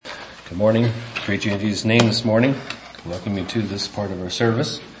Good morning. Greet you in Jesus' name this morning. Welcome you to this part of our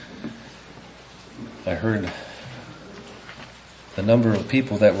service. I heard the number of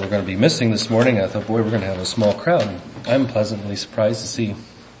people that we're going to be missing this morning. I thought, boy, we're going to have a small crowd. I'm pleasantly surprised to see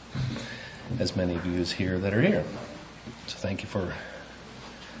as many of you as here that are here. So thank you for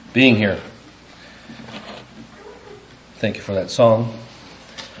being here. Thank you for that song.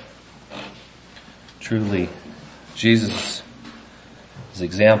 Truly, Jesus'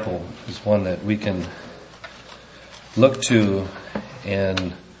 example is one that we can look to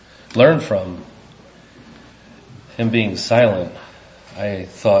and learn from. Him being silent, I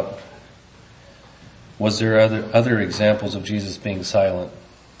thought, was there other examples of Jesus being silent?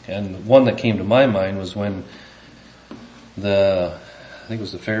 And one that came to my mind was when I think it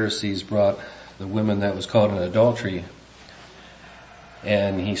was the Pharisees brought the woman that was caught in adultery,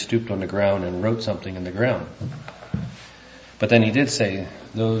 and he stooped on the ground and wrote something in the ground. But then he did say,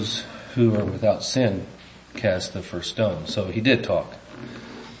 those who are without sin cast the first stone. So he did talk.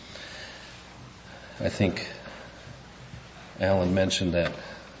 I think Alan mentioned that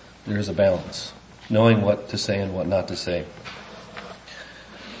there is a balance, knowing what to say and what not to say.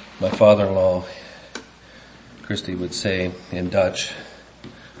 My father-in-law, Christy, would say in Dutch,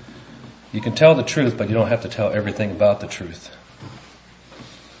 you can tell the truth, but you don't have to tell everything about the truth.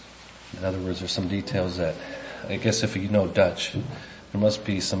 In other words, there's some details that, I guess if you know Dutch, there must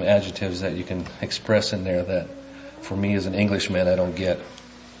be some adjectives that you can express in there that, for me as an Englishman, I don't get.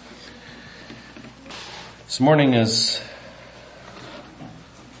 This morning, as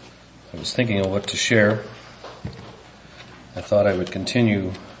I was thinking of what to share, I thought I would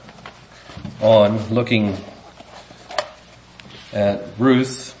continue on looking at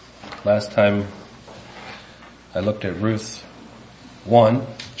Ruth. Last time I looked at Ruth 1,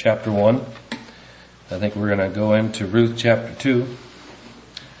 chapter 1. I think we're going to go into Ruth chapter 2.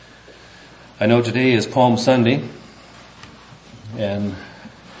 I know today is Palm Sunday, and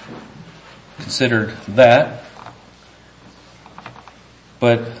considered that.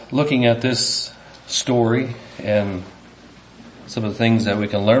 But looking at this story and some of the things that we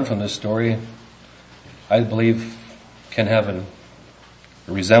can learn from this story, I believe can have a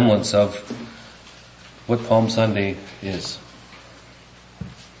resemblance of what Palm Sunday is.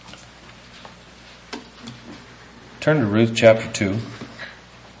 Turn to Ruth chapter 2.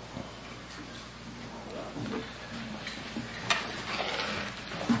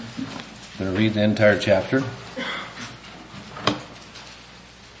 I'm going to read the entire chapter.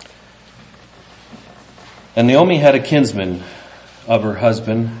 And Naomi had a kinsman of her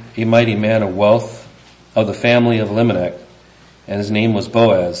husband, a mighty man of wealth of the family of Elimelech, and his name was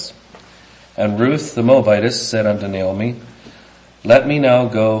Boaz. And Ruth the Moabitess said unto Naomi, let me now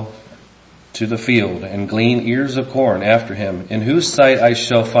go to the field and glean ears of corn after him, in whose sight I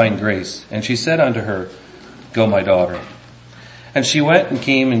shall find grace. And she said unto her, go, my daughter. And she went and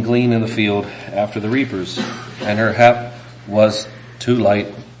came and gleaned in the field after the reapers. And her hap was too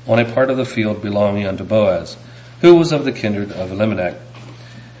light on a part of the field belonging unto Boaz, who was of the kindred of Elimelech.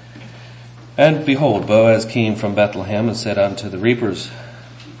 And behold, Boaz came from Bethlehem and said unto the reapers,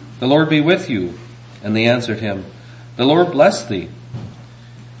 the Lord be with you. And they answered him, the Lord bless thee.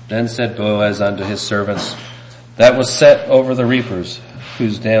 Then said Boaz unto his servants, that was set over the reapers,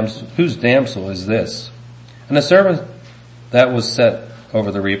 whose damsel is this? And the servant that was set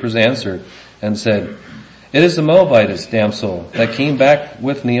over the reapers answered and said, it is the Moabitess damsel that came back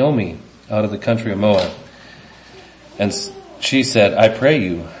with Naomi out of the country of Moab. And she said, I pray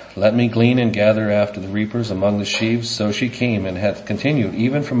you, let me glean and gather after the reapers among the sheaves. So she came and hath continued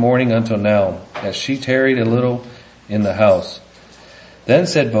even from morning until now, as she tarried a little in the house. Then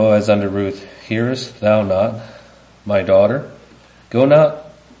said Boaz unto Ruth, hearest thou not, my daughter? Go not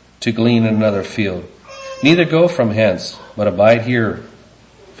to glean in another field, neither go from hence, but abide here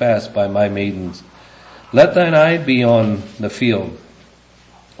fast by my maidens. Let thine eye be on the field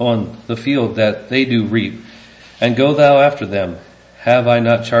that they do reap, and go thou after them. Have I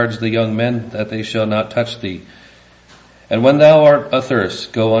not charged the young men that they shall not touch thee? And when thou art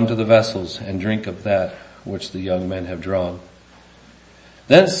athirst, go unto the vessels, and drink of that which the young men have drawn.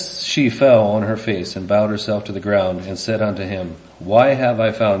 Then she fell on her face and bowed herself to the ground and said unto him, why have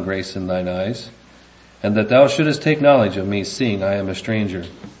I found grace in thine eyes? And that thou shouldest take knowledge of me, seeing I am a stranger.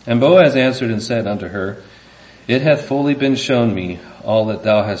 And Boaz answered and said unto her, it hath fully been shown me all that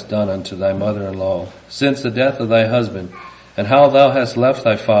thou hast done unto thy mother-in-law since the death of thy husband, and how thou hast left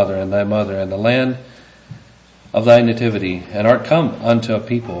thy father and thy mother and the land of thy nativity, and art come unto a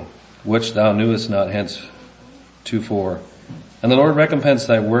people which thou knewest not henceforth. And the Lord recompensed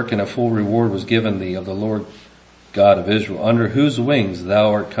thy work, and a full reward was given thee of the Lord God of Israel, under whose wings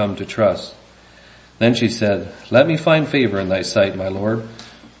thou art come to trust. Then she said, let me find favor in thy sight, my Lord,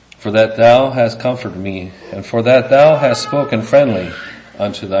 for that thou hast comforted me, and for that thou hast spoken friendly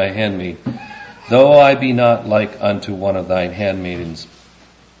unto thy handmaid, though I be not like unto one of thine handmaidens.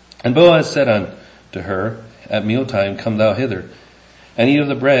 And Boaz said unto her, at mealtime come thou hither, and eat of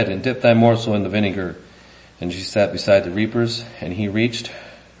the bread, and dip thy morsel in the vinegar. And she sat beside the reapers, and he reached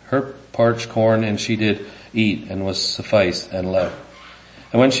her parched corn, and she did eat, and was sufficed, and left.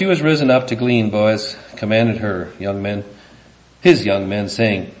 And when she was risen up to glean, Boaz commanded his young men,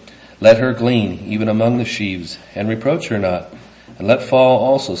 saying, let her glean even among the sheaves, and reproach her not, and let fall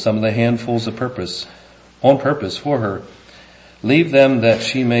also some of the handfuls on purpose for her. Leave them that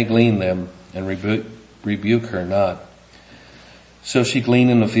she may glean them, and rebuke her not. So she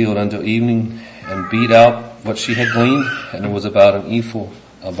gleaned in the field until evening, and beat out what she had gleaned, and it was about an ephah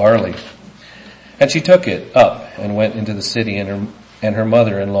of barley. And she took it up and went into the city, and her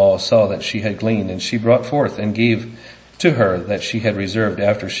mother-in-law saw that she had gleaned, and she brought forth and gave to her that she had reserved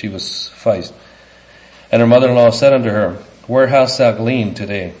after she was sufficed. And her mother-in-law said unto her, where hast thou gleaned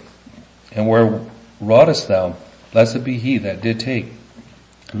today? And where wroughtest thou? Blessed be he that did take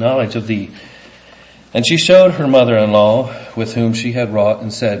knowledge of thee. And she showed her mother-in-law with whom she had wrought,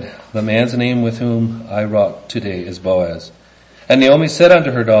 and said, the man's name with whom I wrought today is Boaz. And Naomi said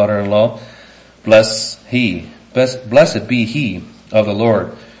unto her daughter-in-law, blessed be he of the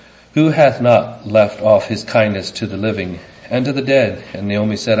Lord, who hath not left off his kindness to the living and to the dead. And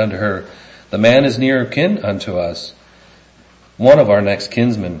Naomi said unto her, the man is near kin unto us, one of our next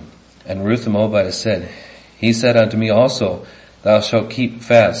kinsmen. And Ruth the Moabitess said, he said unto me also, thou shalt keep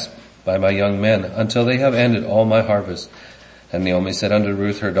fast by my young men until they have ended all my harvest. And Naomi said unto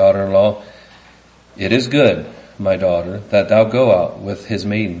Ruth her daughter-in-law, it is good, my daughter, that thou go out with his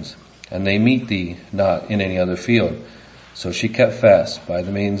maidens, and they meet thee not in any other field. So she kept fast by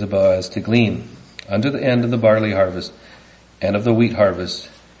the maidens of Boaz to glean unto the end of the barley harvest and of the wheat harvest,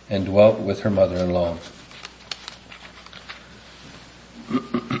 and dwelt with her mother-in-law.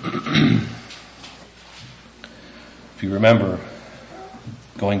 If you remember,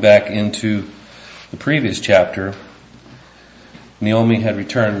 going back into the previous chapter, Naomi had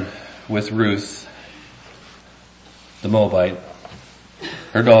returned with Ruth, the Moabite,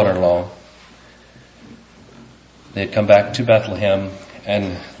 her daughter-in-law. They had come back to Bethlehem,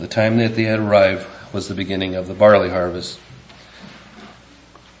 and the time that they had arrived was the beginning of the barley harvest.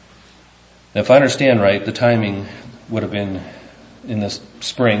 Now, if I understand right, the timing would have been in the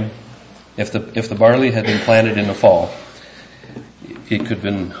spring. If the barley had been planted in the fall, it could have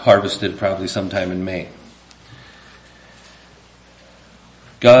been harvested probably sometime in May.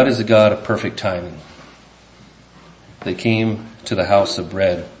 God is a God of perfect timing. They came to the house of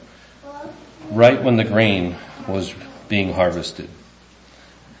bread right when the grain was being harvested.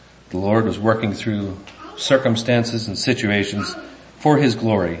 The Lord was working through circumstances and situations for his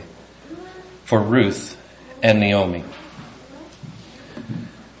glory, for Ruth and Naomi.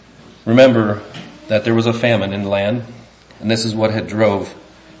 Remember that there was a famine in the land, and this is what had drove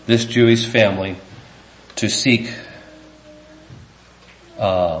this Jewish family to seek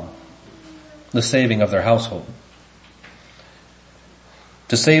the saving of their household.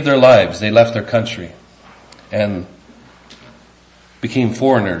 To save their lives, they left their country and became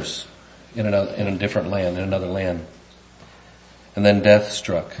foreigners in a different land, in another land. And then death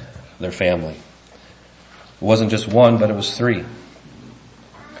struck their family. It wasn't just one, but it was three.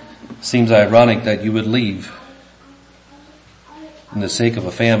 Seems ironic that you would leave in the sake of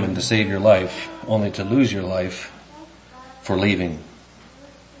a famine to save your life, only to lose your life for leaving.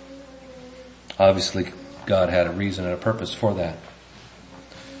 Obviously, God had a reason and a purpose for that.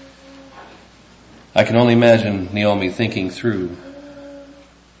 I can only imagine Naomi thinking through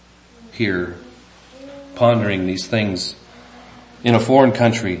here, pondering these things in a foreign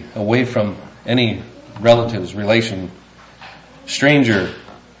country, away from any relatives, relation, stranger,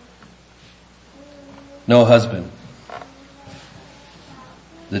 no husband.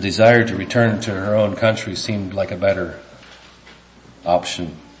 The desire to return to her own country seemed like a better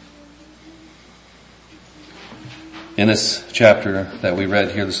option. In this chapter that we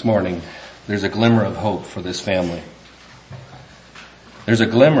read here this morning, there's a glimmer of hope for this family. There's a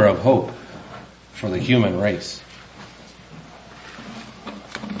glimmer of hope for the human race.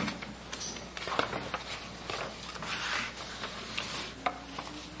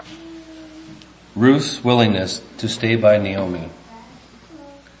 Ruth's willingness to stay by Naomi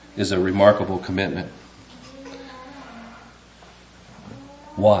is a remarkable commitment.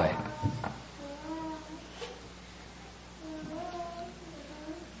 Why?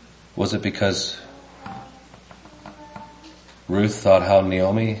 Was it because Ruth thought how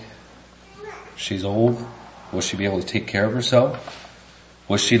Naomi, she's old. Will she be able to take care of herself?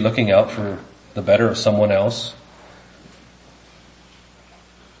 Was she looking out for the better of someone else?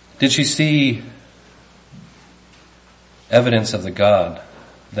 Did she see evidence of the God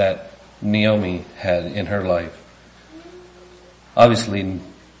that Naomi had in her life? Obviously,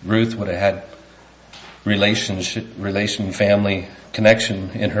 Ruth would have had relation, family connection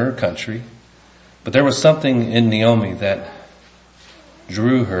in her country. But there was something in Naomi that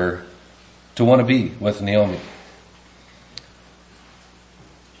drew her to want to be with Naomi.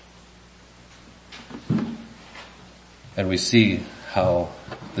 And we see how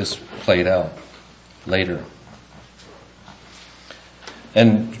this played out later.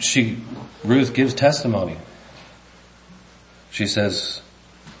 And Ruth gives testimony. She says,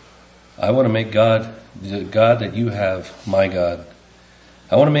 I want to make God, the God that you have, my God.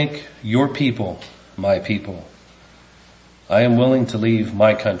 I want to make your people my people. I am willing to leave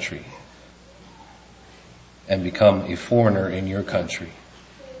my country and become a foreigner in your country.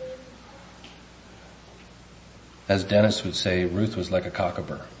 As Dennis would say, Ruth was like a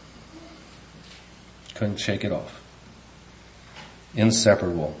cockabur. Couldn't shake it off.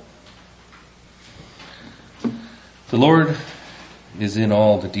 Inseparable. The Lord is in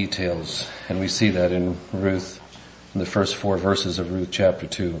all the details, and we see that in Ruth, in the first 4 verses of Ruth chapter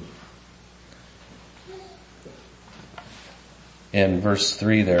 2. In verse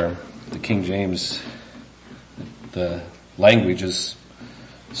 3 there, the King James, the language is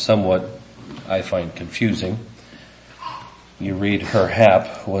somewhat, I find, confusing. You read, her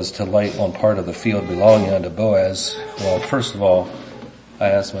hap was to light on part of the field belonging unto Boaz. Well, first of all, I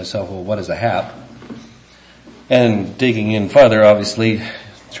asked myself, well, what is a hap? And digging in further, obviously,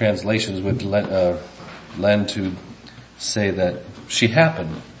 translations would lend to say that she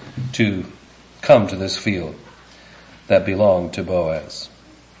happened to come to this field that belonged to Boaz.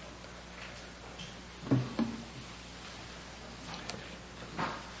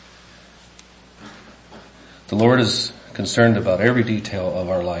 The Lord is concerned about every detail of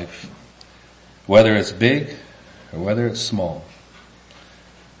our life, whether it's big or whether it's small.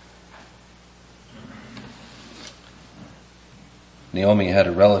 Naomi had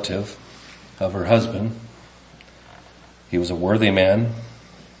a relative of her husband. He was a worthy man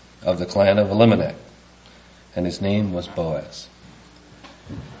of the clan of Elimelech, and his name was Boaz.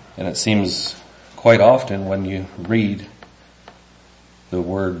 And it seems quite often when you read the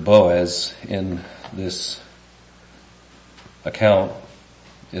word Boaz in this account,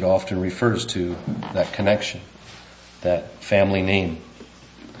 it often refers to that connection, that family name.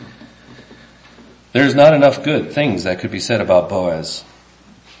 There's not enough good things that could be said about Boaz.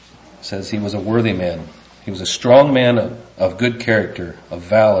 It says he was a worthy man. He was a strong man of good character, of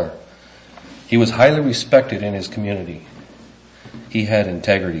valor. He was highly respected in his community. He had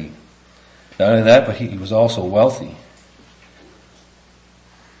integrity. Not only that, but he was also wealthy.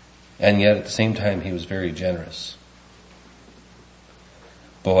 And yet at the same time, he was very generous.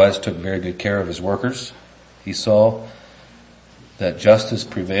 Boaz took very good care of his workers. He saw that justice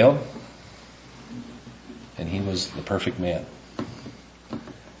prevailed, and he was the perfect man.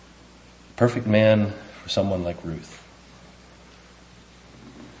 Perfect man for someone like Ruth.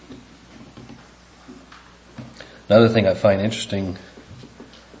 Another thing I find interesting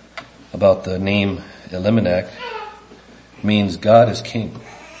about the name Elimelech means God is king.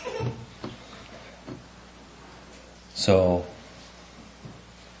 So,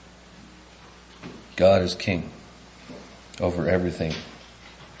 God is king over everything.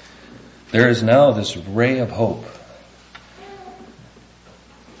 There is now this ray of hope.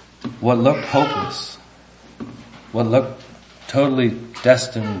 What looked hopeless, what looked totally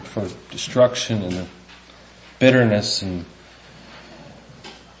destined for destruction and bitterness, and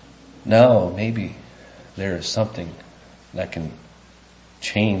now maybe there is something that can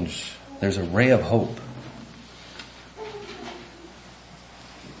change. There's a ray of hope.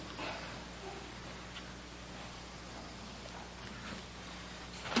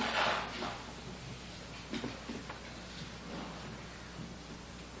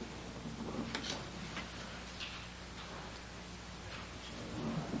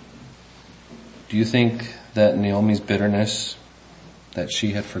 Do you think that Naomi's bitterness, that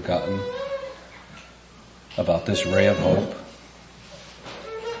she had forgotten about this ray of hope?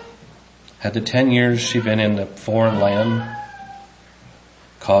 Had the 10 years she'd been in the foreign land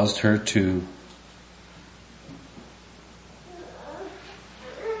caused her to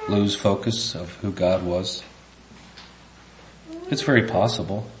lose focus of who God was? It's very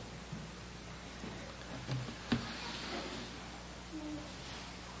possible.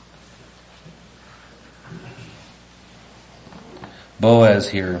 Boaz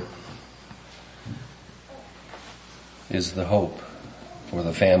here is the hope for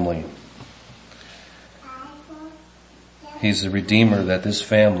the family. He's the redeemer that this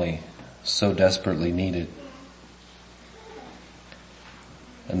family so desperately needed.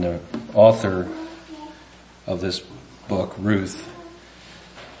 And the author of this book, Ruth,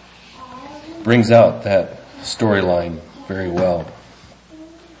 brings out that storyline very well.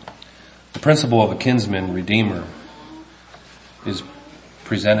 The principle of a kinsman redeemer is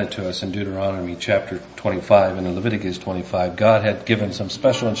presented to us in Deuteronomy chapter 25 and in Leviticus 25. God had given some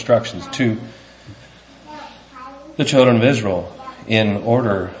special instructions to the children of Israel in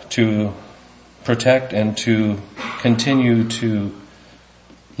order to protect and to continue to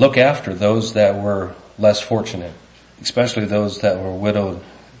look after those that were less fortunate, especially those that were widowed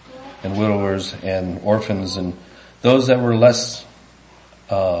and widowers and orphans and those that were less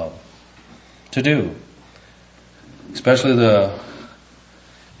to do. Especially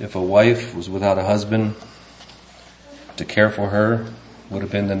if a wife was without a husband, to care for her would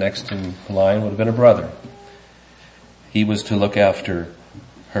have been the next in line, would have been a brother. He was to look after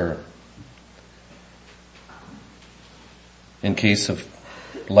her. In case of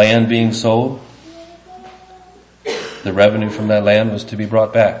land being sold, the revenue from that land was to be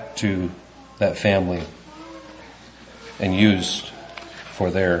brought back to that family and used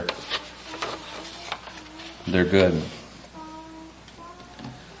for their good.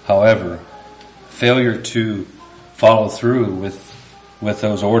 However, failure to follow through with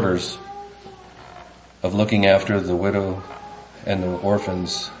those orders of looking after the widow and the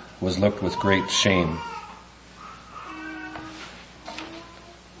orphans was looked with great shame.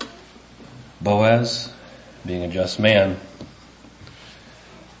 Boaz, being a just man,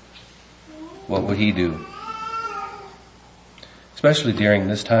 what would he do? Especially during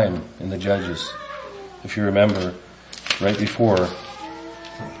this time in the Judges. If you remember, right before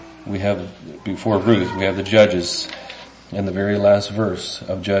Ruth, we have the Judges. In the very last verse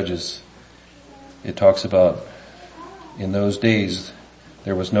of Judges, it talks about, in those days,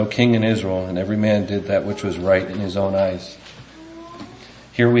 there was no king in Israel, and every man did that which was right in his own eyes.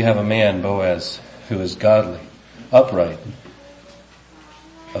 Here we have a man, Boaz, who is godly, upright,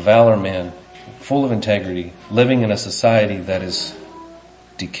 a valor man, full of integrity, living in a society that is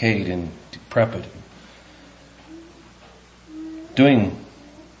decayed and decrepit, doing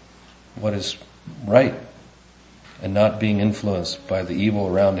what is right and not being influenced by the evil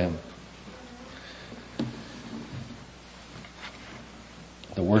around him.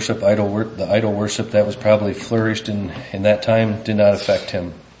 The idol worship that was probably flourished in that time did not affect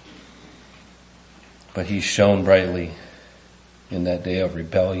him. But he shone brightly in that day of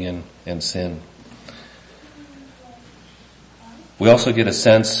rebellion and sin. We also get a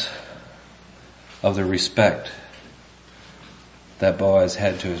sense of the respect that Boaz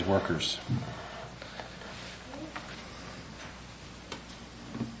had to his workers.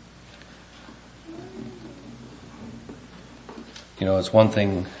 You know, it's one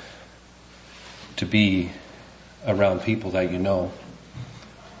thing to be around people that you know,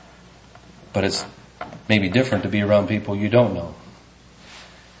 but it's maybe different to be around people you don't know.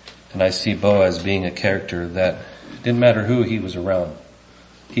 And I see Boaz being a character that didn't matter who he was around,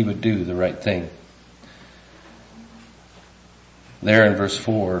 he would do the right thing. There in verse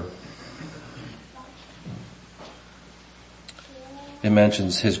 4, it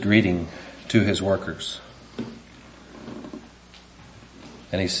mentions his greeting to his workers.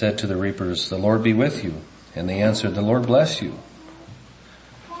 And he said to the reapers, "The Lord be with you." And they answered, "The Lord bless you."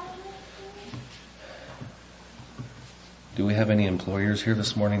 Do we have any employers here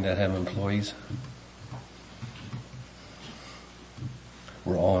this morning that have employees?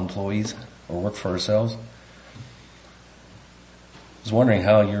 We're all employees or work for ourselves. I was wondering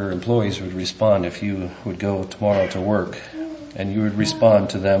how your employees would respond if you would go tomorrow to work and you would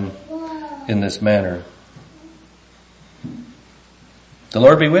respond to them in this manner. "The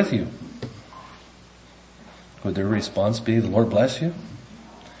Lord be with you." Would their response be, "The Lord bless you"?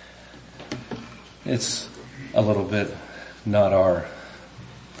 It's a little bit not our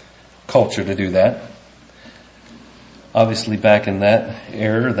culture to do that. Obviously back in that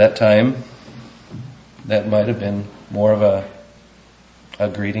era, that time, that might have been more of a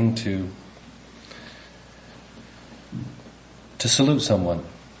greeting to salute someone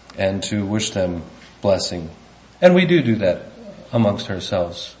and to wish them blessing. And we do that amongst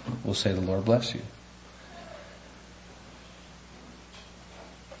ourselves. We'll say, "The Lord bless you."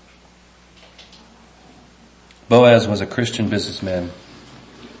 Boaz was a Christian businessman,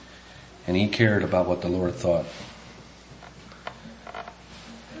 and he cared about what the Lord thought.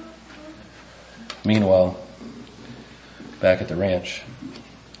 Meanwhile, back at the ranch.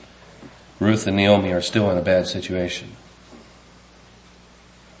 Ruth and Naomi are still in a bad situation.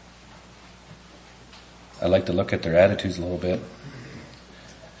 I'd like to look at their attitudes a little bit.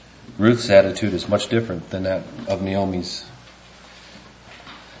 Ruth's attitude is much different than that of Naomi's.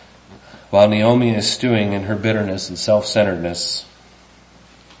 While Naomi is stewing in her bitterness and self-centeredness,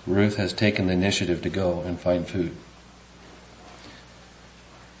 Ruth has taken the initiative to go and find food.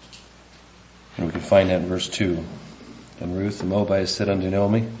 And we can find that in verse 2. And Ruth the Moabitess said unto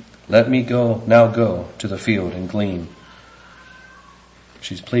Naomi, Let me now go to the field and glean.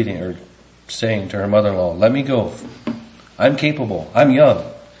 She's pleading or saying to her mother-in-law, let me go. I'm capable. I'm young.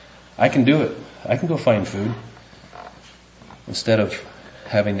 I can do it. I can go find food. Instead of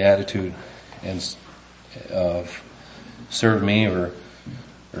having the attitude of serve me or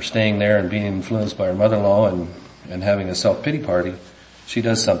staying there and being influenced by her mother-in-law and having a self-pity party, she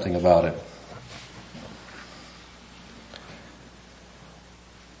does something about it.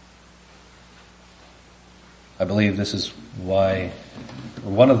 I believe this is why,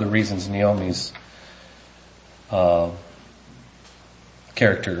 or one of the reasons Naomi's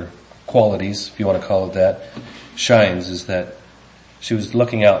character qualities, if you want to call it that, shines, is that she was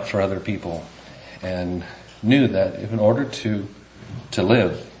looking out for other people and knew that if in order to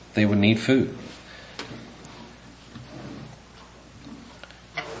live, they would need food.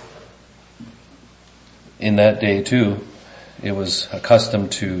 In that day too, it was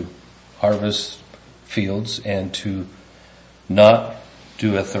accustomed to harvest fields and to not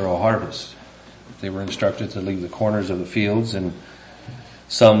do a thorough harvest. They were instructed to leave the corners of the fields and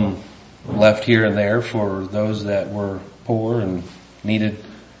some left here and there for those that were poor and needed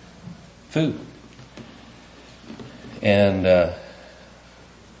food. And I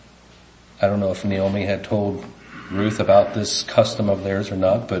don't know if Naomi had told Ruth about this custom of theirs or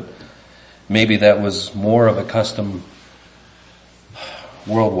not, but maybe that was more of a custom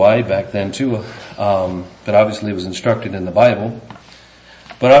worldwide back then too. But obviously it was instructed in the Bible.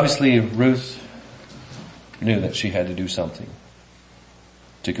 But obviously Ruth knew that she had to do something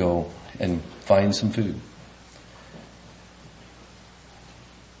to go and find some food.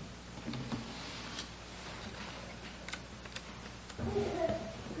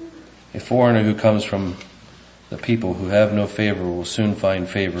 A foreigner who comes from the people who have no favor will soon find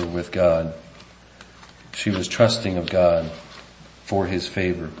favor with God. She was trusting of God for his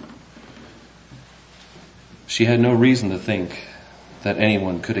favor. She had no reason to think that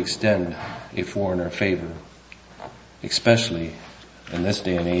anyone could extend a foreigner favor, especially in this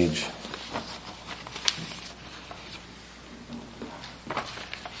day and age.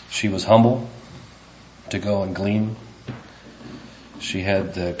 She was humble to go and glean. She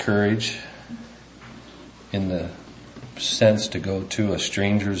had the courage in the sense to go to a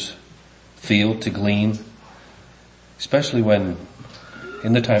stranger's field to glean, especially when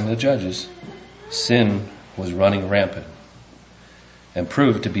in the time of the judges, sin was running rampant and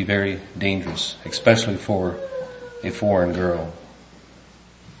proved to be very dangerous, especially for a foreign girl.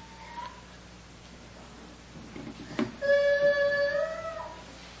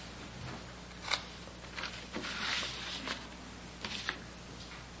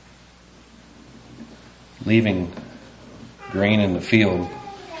 Leaving grain in the field,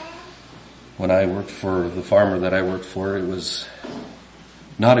 when I worked for the farmer that I worked for, it was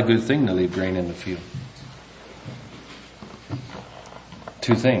not a good thing to leave grain in the field.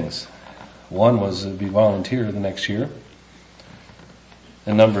 Two things. One was to be volunteer the next year.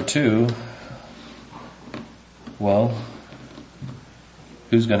 And number two, well,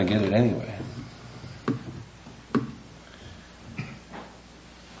 who's going to get it anyway?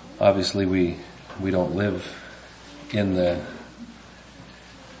 Obviously we don't live in the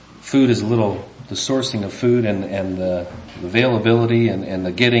food is a little, the sourcing of food and the availability and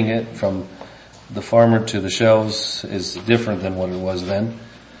the getting it from the farmer to the shelves is different than what it was then.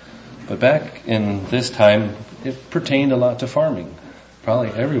 But back in this time, it pertained a lot to farming. Probably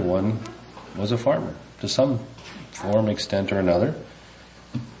everyone was a farmer to some form, extent, or another.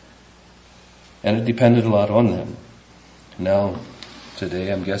 And it depended a lot on them. Now,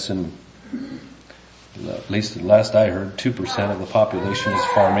 today, I'm guessing, at least the last I heard, 2% of the population is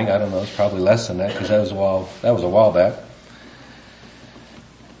farming. I don't know, it's probably less than that because that was a while back.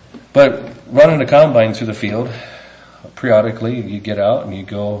 But running a combine through the field, periodically you get out and you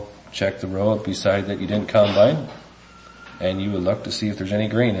go check the row beside that you didn't combine, and you would look to see if there's any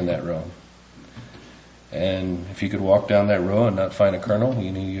grain in that row. And if you could walk down that row and not find a kernel,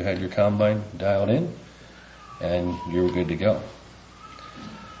 you knew you had your combine dialed in and you were good to go.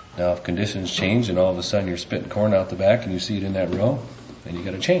 Now if conditions change and all of a sudden you're spitting corn out the back and you see it in that row, then you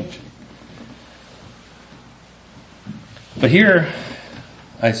got to change. But here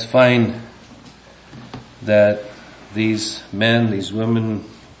I find that these men, these women,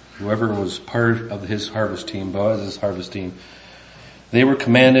 whoever was part of his harvest team, Boaz's harvest team, they were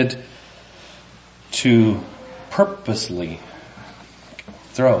commanded to purposely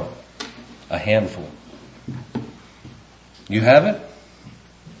throw a handful. You have it?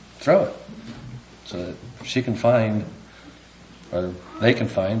 Throw it. So that she can find, or they can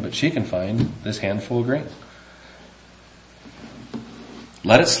find, but she can find this handful of grain.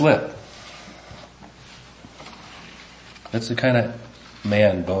 Let it slip. That's the kind of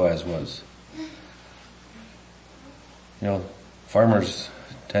man Boaz was. You know, farmers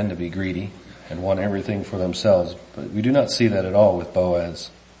tend to be greedy and want everything for themselves, but we do not see that at all with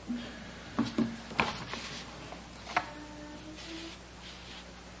Boaz.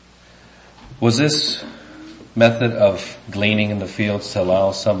 Was this method of gleaning in the fields to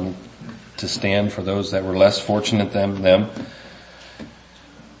allow some to stand for those that were less fortunate than them?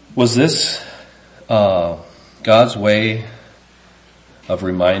 Was this God's way of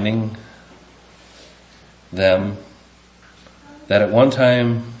reminding them that at one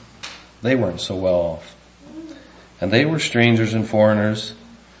time they weren't so well off, and they were strangers and foreigners,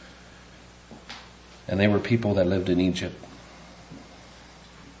 and they were people that lived in Egypt,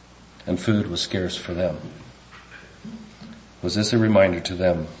 and food was scarce for them? Was this a reminder to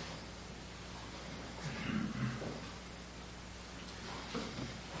them?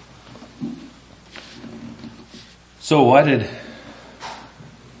 So why did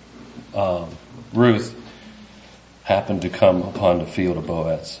Ruth happen to come upon the field of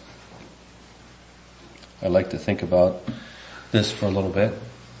Boaz? I'd like to think about this for a little bit.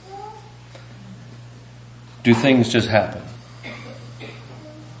 Do things just happen?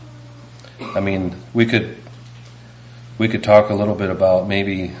 I mean, we could talk a little bit about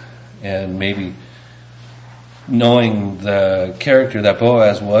maybe knowing the character that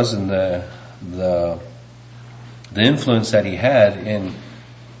Boaz was and the influence that he had in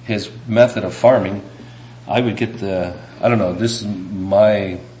his method of farming. I would get this is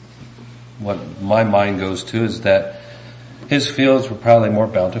what my mind goes to, is that his fields were probably more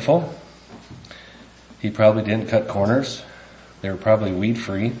bountiful. He probably didn't cut corners. They were probably weed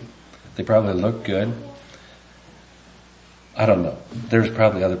free. They probably looked good. I don't know. There's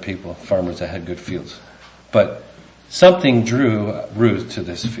probably other people, farmers, that had good fields. But something drew Ruth to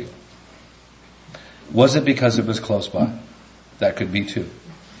this field. Was it because it was close by? That could be too.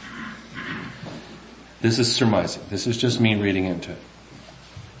 This is surmising. This is just me reading into it.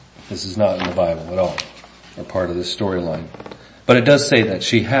 This is not in the Bible at all, or part of this storyline. But it does say that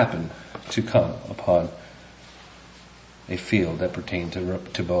she happened to come upon a field that pertained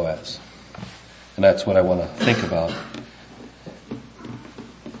to Boaz. And that's what I want to think about.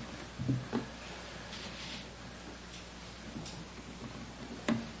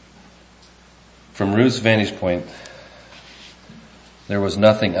 From Ruth's vantage point, there was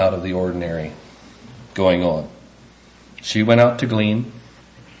nothing out of the ordinary going on. She went out to glean.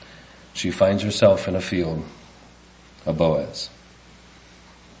 She finds herself in a field of Boaz.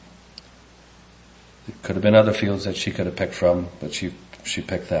 There could have been other fields that she could have picked from, but she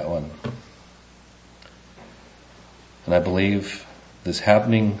picked that one. And I believe this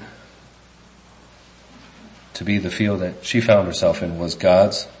happening to be the field that she found herself in was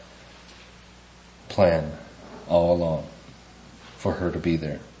God's plan all along for her to be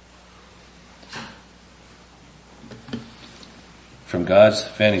there. From God's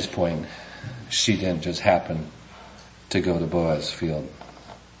vantage point, she didn't just happen to go to Boaz's field.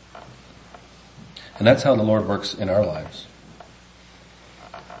 And that's how the Lord works in our lives.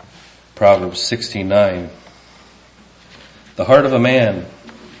 Proverbs 16:9. The heart of a man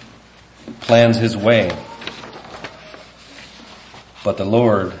plans his way, but the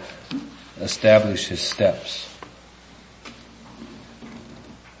Lord establishes his steps.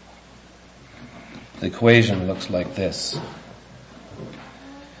 The equation looks like this.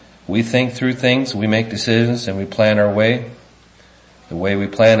 We think through things, we make decisions, and we plan our way. The way we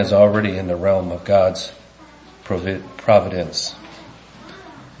plan is already in the realm of God's providence.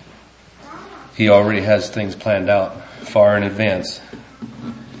 He already has things planned out far in advance,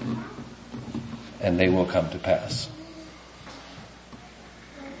 and they will come to pass.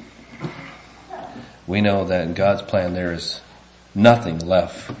 We know that in God's plan there is nothing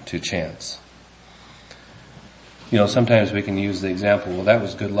left to chance. You know, sometimes we can use the example, well, that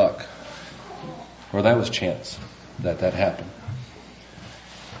was good luck, or that was chance that happened.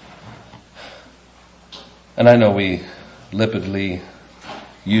 And I know we lippidly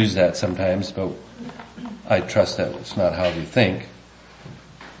use that sometimes, but I trust that it's not how we think.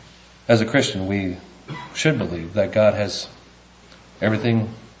 As a Christian, we should believe that God has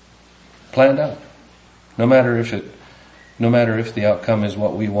everything planned out. No matter if the outcome is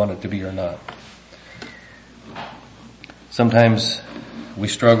what we want it to be or not. Sometimes we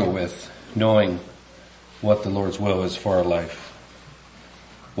struggle with knowing what the Lord's will is for our life.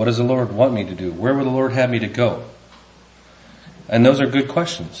 What does the Lord want me to do? Where will the Lord have me to go? And those are good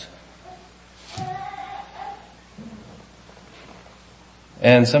questions.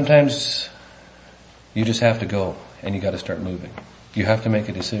 And sometimes you just have to go and you got to start moving. You have to make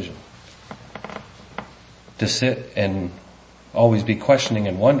a decision. To sit and always be questioning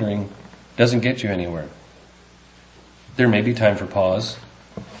and wondering doesn't get you anywhere. There may be time for pause,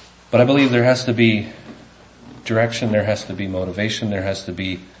 but I believe there has to be direction, there has to be motivation, there has to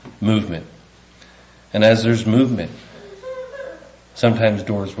be movement. And as there's movement, sometimes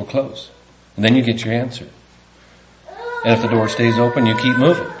doors will close. And then you get your answer. And if the door stays open, you keep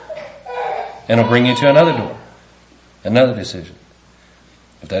moving. And it'll bring you to another door, another decision.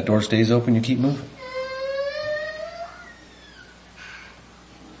 If that door stays open, you keep moving.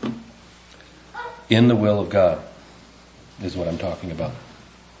 In the will of God is what I'm talking about.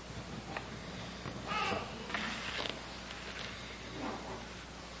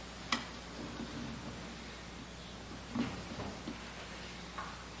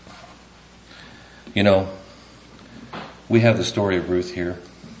 You know, we have the story of Ruth here.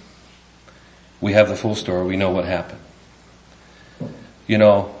 We have the full story. We know what happened. You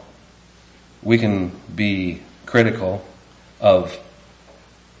know, we can be critical of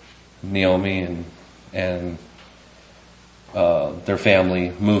Naomi and their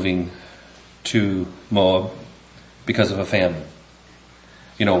family moving to Moab because of a famine.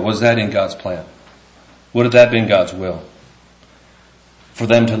 You know, was that in God's plan? Would have that been God's will? For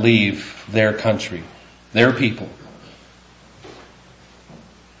them to leave their country, their people.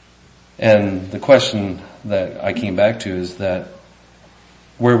 And the question that I came back to is that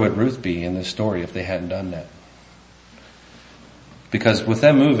where would Ruth be in this story if they hadn't done that? Because with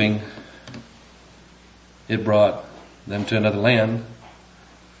them moving, it brought them to another land.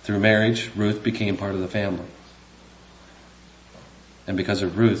 Through marriage, Ruth became part of the family. And because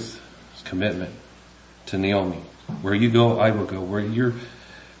of Ruth's commitment to Naomi, where you go, I will go. Where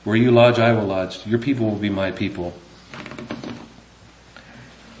you lodge, I will lodge. Your people will be my people.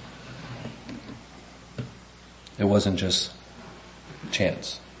 It wasn't just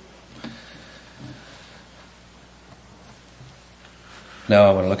chance. Now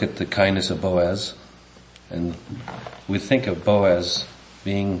I want to look at the kindness of Boaz. And we think of Boaz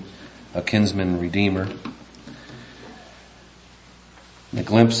being a kinsman redeemer. The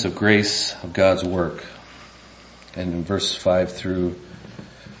glimpse of grace of God's work. And in verse 5 through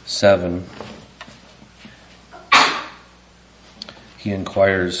 7, he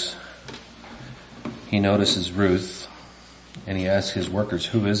inquires, he notices Ruth, and he asks his workers,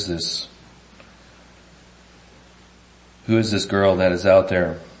 who is this? Who is this girl that is out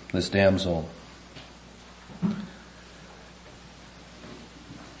there, this damsel?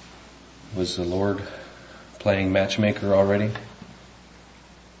 Was the Lord playing matchmaker already?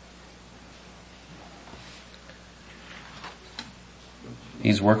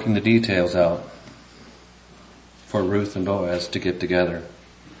 He's working the details out for Ruth and Boaz to get together.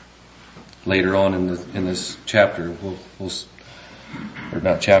 Later on in this chapter, we'll or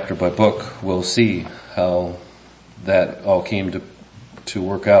not chapter, but book, we'll see how that all came to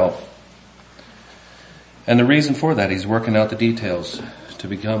work out. And the reason for that, he's working out the details to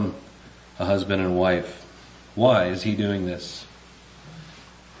become a husband and wife. Why is he doing this?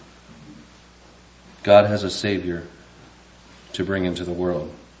 God has a Savior to bring into the world.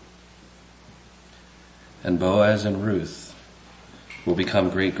 And Boaz and Ruth will become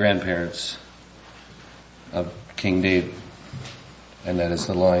great grandparents of King David. And that is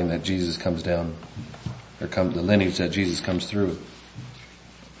the line that Jesus comes down, or the lineage that Jesus comes through.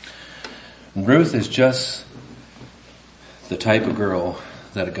 And Ruth is just the type of girl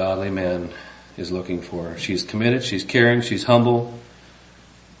that a godly man is looking for. She's committed, she's caring, she's humble.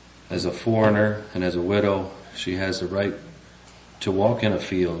 As a foreigner and as a widow, she has the right to walk in a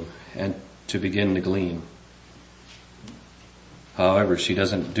field and to begin to glean. However, she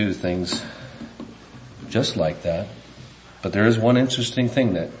doesn't do things just like that. But there is one interesting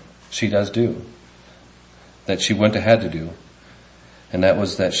thing that she does do, that she wouldn't have had to do. And that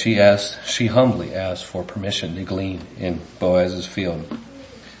was that she humbly asked for permission to glean in Boaz's field.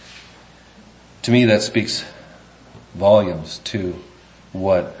 To me, that speaks volumes to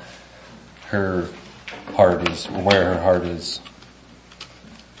what her heart is, where her heart is.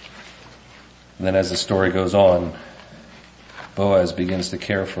 And then as the story goes on, Boaz begins to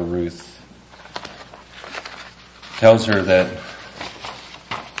care for Ruth. tells her that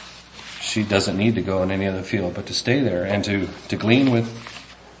she doesn't need to go in any other field, but to stay there and to glean with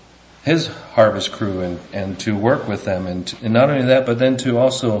his harvest crew and to work with them. And not only that, but then to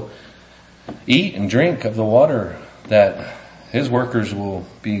also eat and drink of the water that his workers will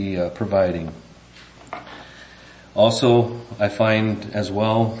be providing. Also, I find as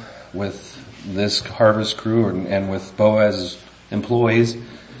well with this harvest crew and with Boaz's employees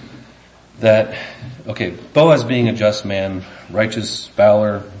that, okay, Boaz being a just man, righteous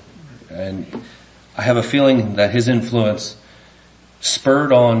valor, and I have a feeling that his influence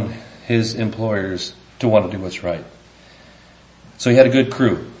spurred on his employers to want to do what's right. So he had a good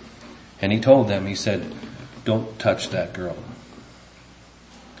crew, and he told them, he said, don't touch that girl.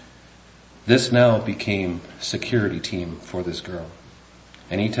 This now became security team for this girl.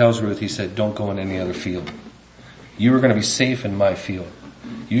 And he tells Ruth, he said, don't go in any other field. You are going to be safe in my field.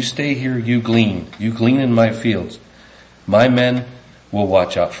 You stay here, you glean. You glean in my fields. My men will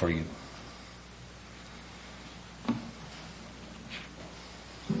watch out for you.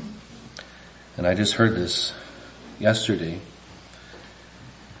 And I just heard this yesterday,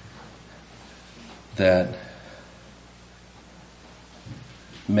 that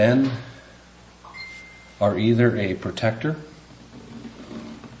men are either a protector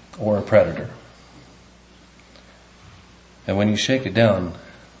or a predator. And when you shake it down,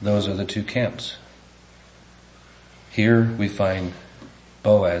 those are the two camps. Here we find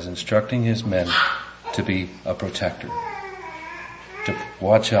Boaz instructing his men to be a protector, to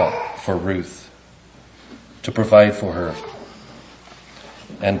watch out for Ruth, to provide for her,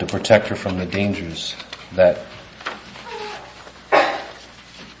 and to protect her from the dangers that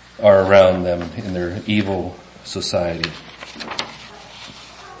are around them in their evil society.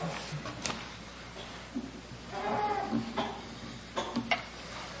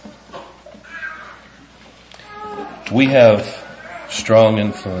 We have strong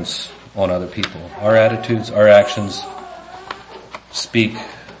influence on other people. Our attitudes, our actions speak.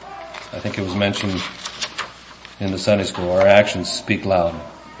 I think it was mentioned in the Sunday school, our actions speak loud.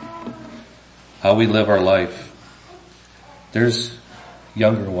 How we live our life. There's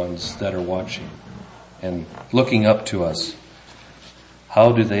younger ones that are watching and looking up to us.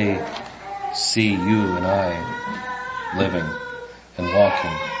 How do they see you and I living and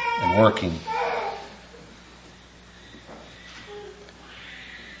walking and working?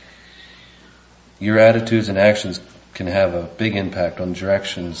 Your attitudes and actions can have a big impact on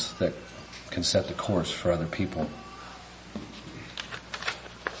directions that can set the course for other people.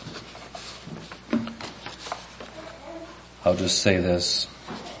 I'll just say this.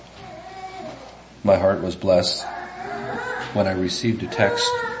 My heart was blessed when I received a text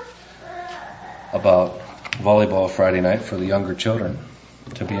about volleyball Friday night for the younger children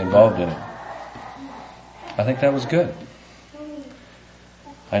to be involved in it. I think that was good.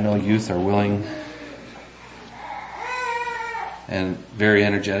 I know youth are willing and very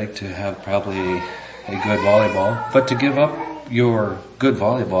energetic to have probably a good volleyball, but to give up your good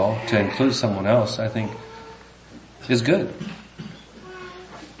volleyball to include someone else, I think is good.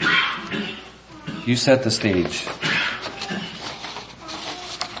 You set the stage.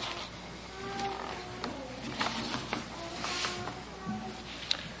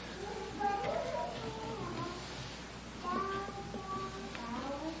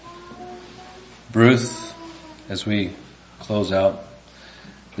 Ruth, as we close out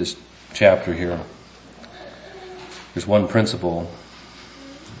this chapter here, there's one principle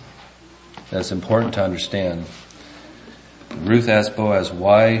that's important to understand. Ruth asked Boaz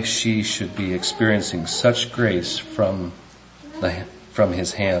why she should be experiencing such grace from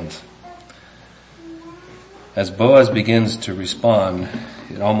his hands. As Boaz begins to respond,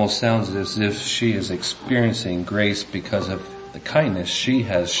 it almost sounds as if she is experiencing grace because of the kindness she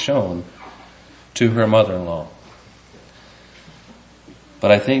has shown to her mother-in-law. But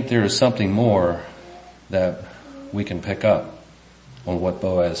I think there is something more that we can pick up on what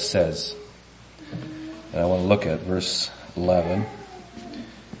Boaz says. And I want to look at verse 11.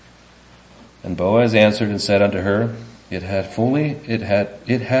 And Boaz answered and said unto her, It hath fully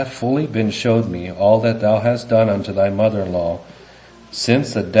been showed me all that thou hast done unto thy mother-in-law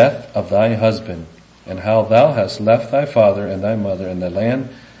since the death of thy husband, and how thou hast left thy father and thy mother in the land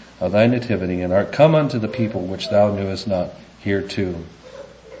of thy nativity, and art come unto the people which thou knewest not hereto.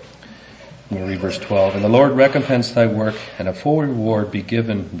 We'll read verse 12. And the Lord recompense thy work, and a full reward be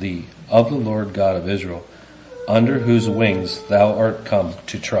given thee of the Lord God of Israel, under whose wings thou art come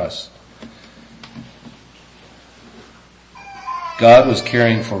to trust. God was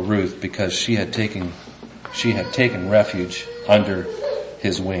caring for Ruth because she had taken refuge under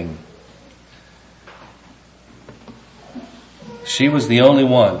his wing. She was the only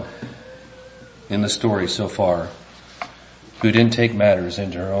one in the story so far who didn't take matters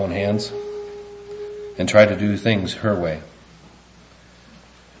into her own hands and try to do things her way.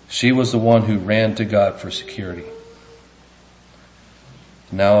 She was the one who ran to God for security.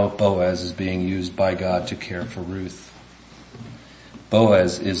 Now Boaz is being used by God to care for Ruth.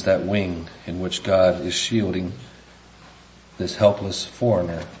 Boaz is that wing in which God is shielding this helpless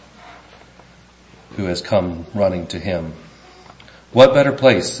foreigner who has come running to him. What better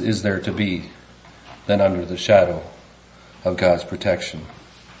place is there to be than under the shadow of God's protection?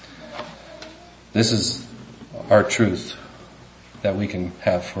 This is our truth that we can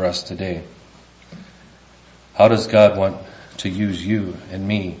have for us today. How does God want to use you and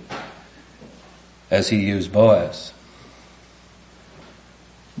me as he used Boaz?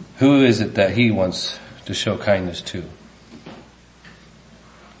 Who is it that he wants to show kindness to?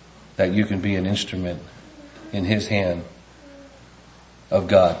 That you can be an instrument in his hand of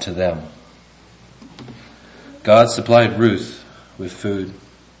God to them. God supplied Ruth with food,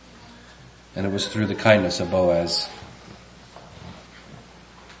 and it was through the kindness of Boaz.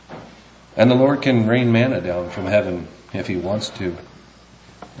 And the Lord can rain manna down from heaven if he wants to,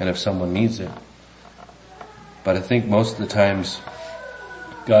 and if someone needs it. But I think most of the times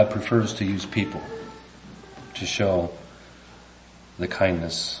God prefers to use people to show the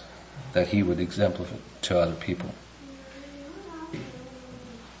kindness that he would exemplify to other people.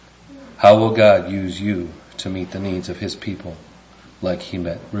 How will God use you to meet the needs of his people like he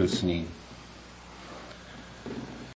met Ruth's need?